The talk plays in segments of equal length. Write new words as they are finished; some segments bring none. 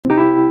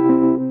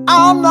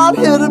I'm not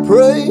here to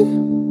pray,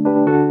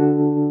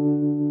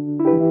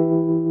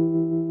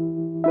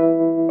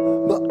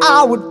 but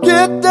I would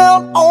get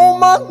down on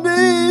my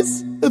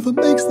knees if it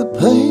makes the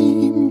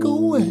pain go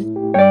away.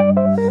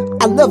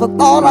 I never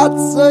thought I'd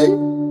say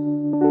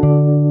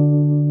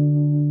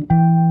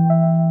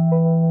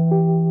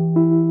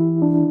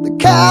that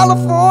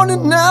California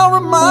now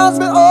reminds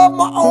me of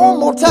my own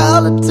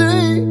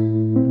mortality.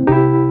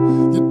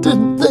 You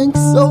didn't think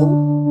so,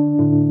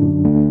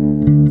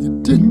 you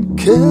didn't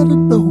care to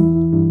know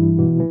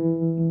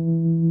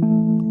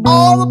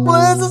all the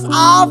places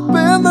I've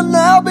been that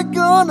now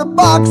begun to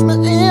box me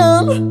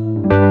in.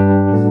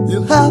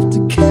 You'll have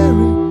to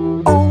carry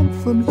on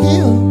from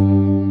here.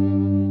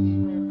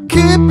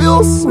 Keep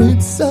your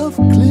sweet self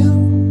clear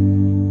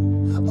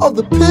of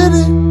the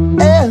pity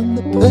and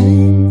the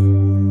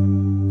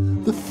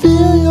pain, the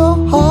fear your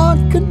heart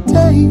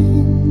contains.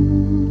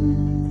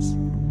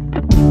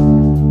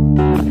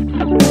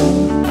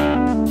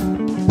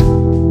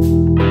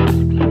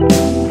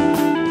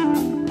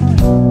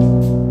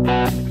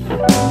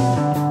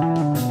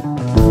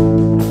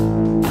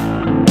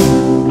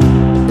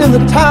 In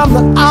the time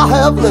that I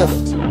have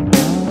left,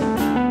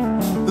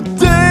 the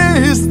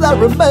days that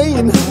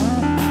remain,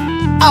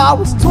 I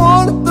was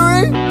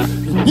 23,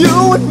 and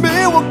you and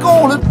me were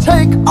gonna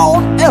take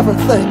on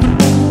everything.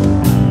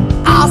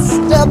 I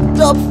stepped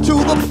up to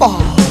the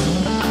bar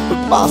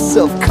with my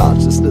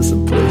self-consciousness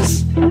in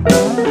place.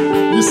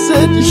 You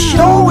said your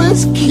show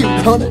is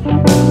cute, honey,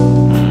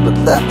 but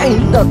there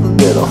ain't nothing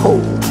there to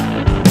hold.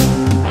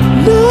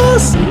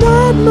 Last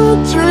night my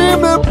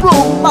dream, it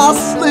broke my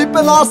sleep,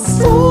 and I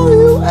saw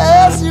you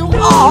as you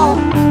are.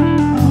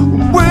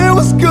 We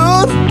was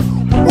good,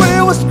 we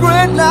was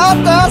great, now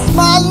that's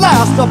my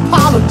last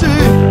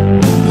apology.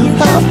 You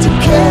have to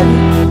carry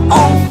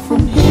on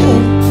from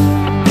here.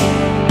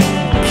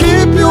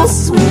 Keep your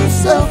sweet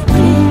self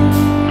clear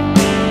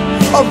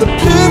of the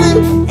pity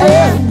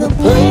and the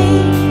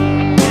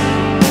pain,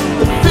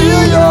 the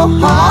fear your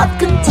heart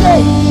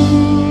contains.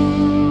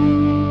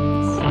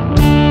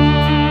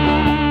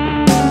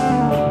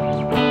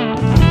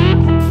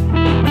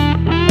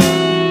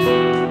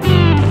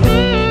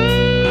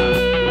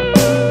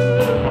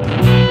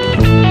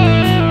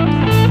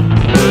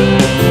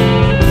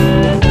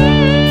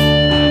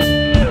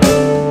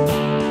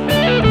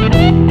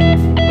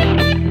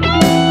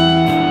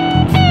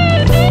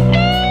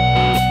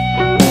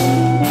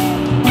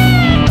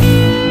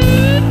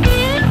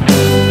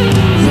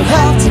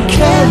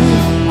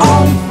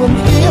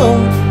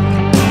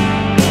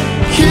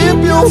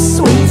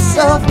 Sweet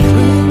self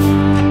clear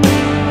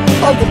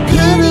of the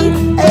pity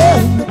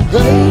and the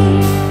pain,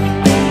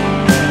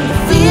 the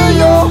fear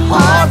your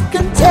heart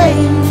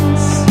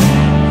contains,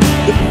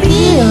 the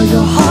fear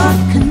your heart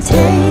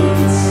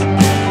contains,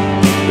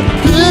 the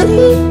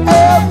pity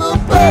and the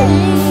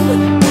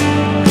pain,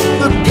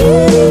 the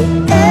pity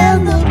and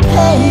the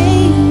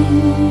pain.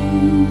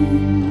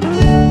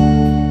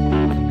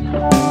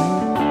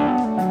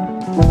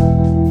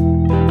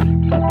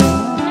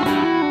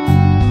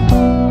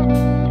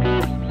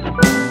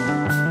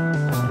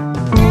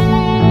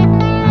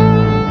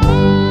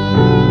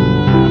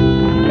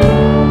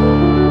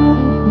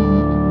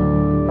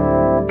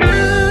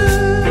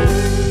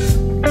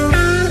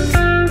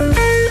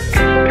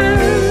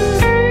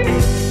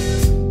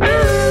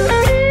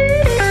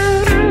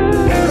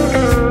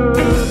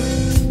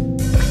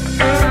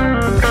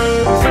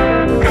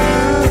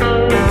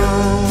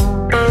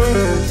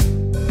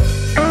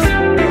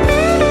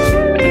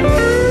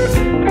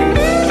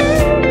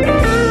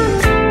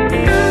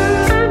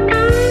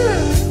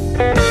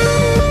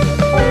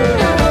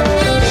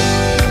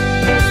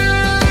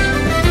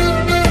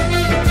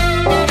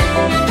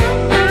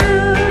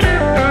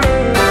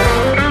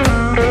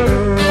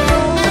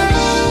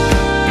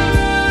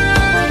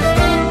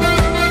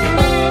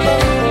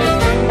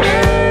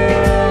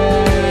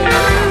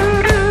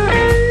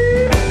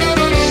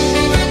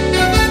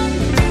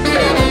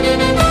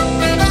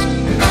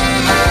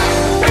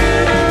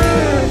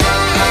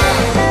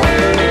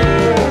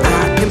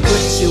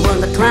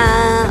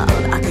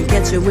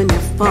 When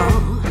you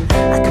fall,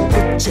 I can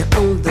put you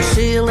on the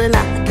ceiling,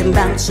 I can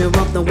bounce you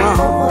off the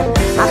wall.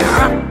 I can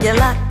rock you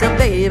like a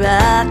baby,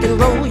 I can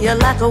roll you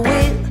like a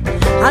wheel.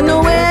 I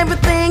know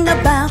everything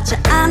about you,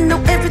 I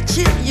know every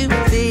chill you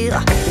feel.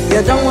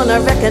 You don't wanna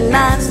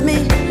recognize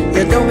me,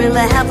 you don't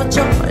really have a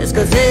choice,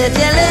 'cause if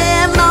you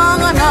live long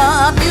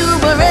enough, you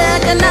will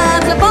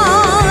recognize the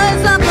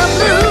voice of the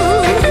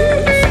blues.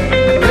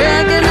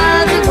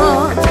 Recognize the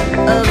voice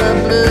of the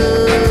blues.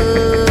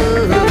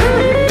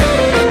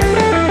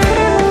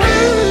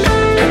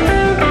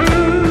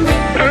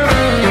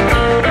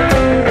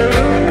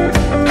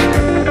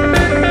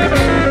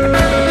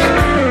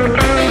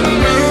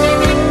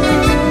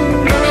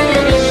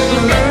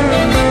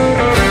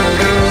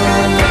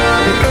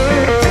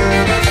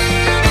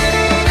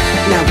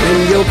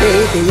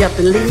 Baby, up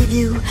and leave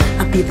you,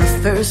 I'll be the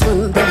first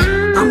one there.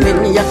 I'm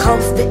in your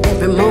coffee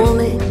every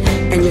morning,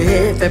 and your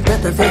every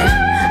breath of air.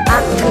 I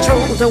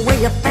control the way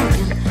you're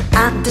thinking,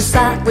 I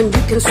decide when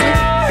you can sleep.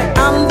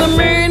 I'm I'm the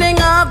meaning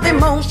of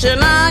emotion.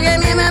 I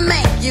can even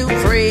make you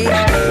free.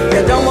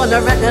 You don't want to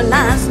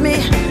recognize me.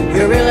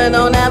 You really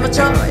don't have a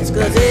choice.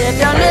 'Cause if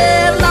you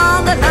live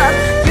long enough,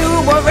 you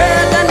will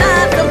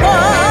recognize the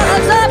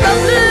words of the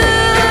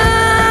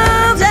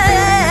blues.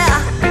 Yeah.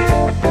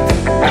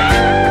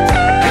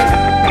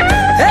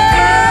 Hey,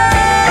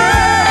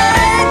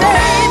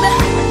 baby.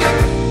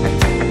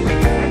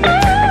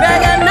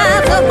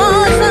 Recognize the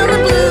voice of the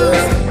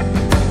blues.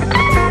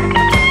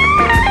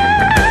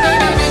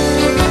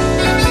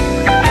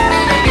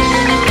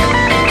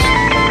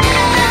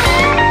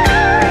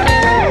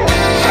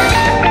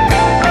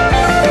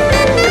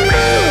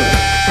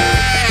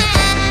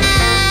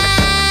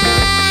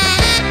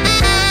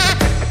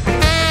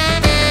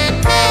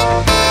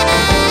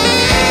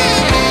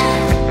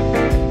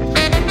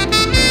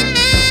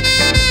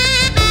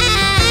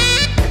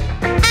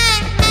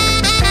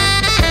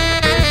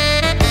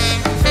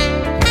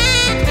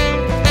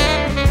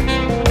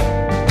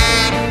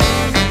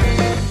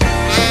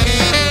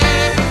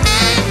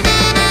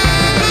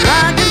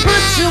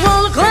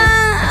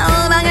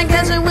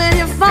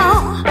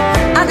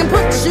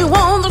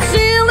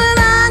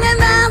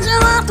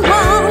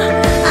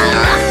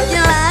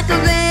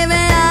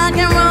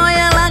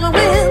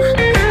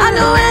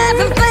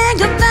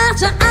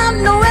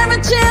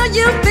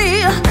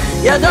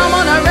 You don't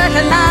wanna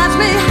recognize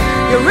me.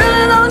 You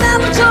really don't